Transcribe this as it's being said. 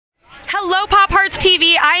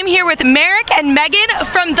TV. I am here with Meyrick and Megan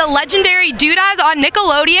from the legendary Dudas on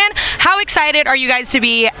Nickelodeon. How excited are you guys to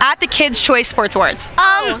be at the Kids' Choice Sports Awards?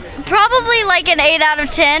 Probably like an 8 out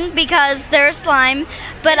of 10 because they're slime,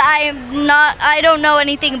 but I don't know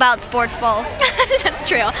anything about sports balls. That's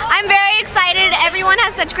true. I'm very excited. Everyone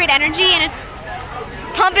has such great energy and it's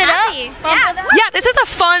Pump it up. Yeah, this is a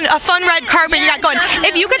fun red carpet you got going.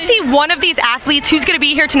 If you could see one of these athletes who's going to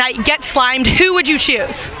be here tonight get slimed, who would you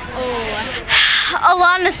choose?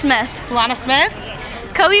 Alana Smith. Alana Smith?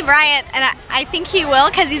 Kobe Bryant, and I think he will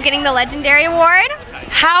because he's getting the Legendary Award.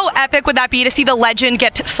 How epic would that be to see the legend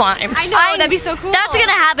get slimed? I know, that'd be so cool. That's going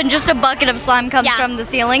to happen. Just a bucket of slime comes from the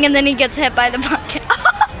ceiling and then he gets hit by the bucket.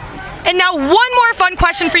 And now one more fun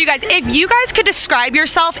question for you guys. If you guys could describe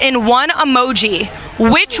yourself in one emoji,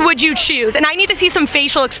 which would you choose? And I need to see some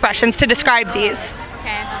facial expressions to describe these.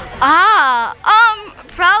 Okay.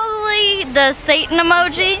 Probably the Satan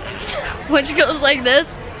emoji, which goes like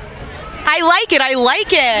this. I like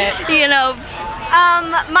it. You know.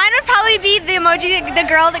 Mine would probably be the emoji, the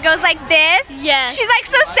girl that goes like this. Yeah. She's like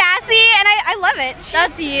so sassy, and I love it.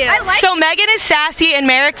 That's you. So Megan is sassy and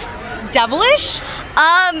Meyrick's devilish?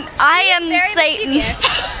 I am Satan.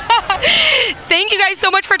 Thank you guys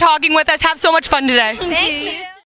so much for talking with us. Have so much fun today. Thank you.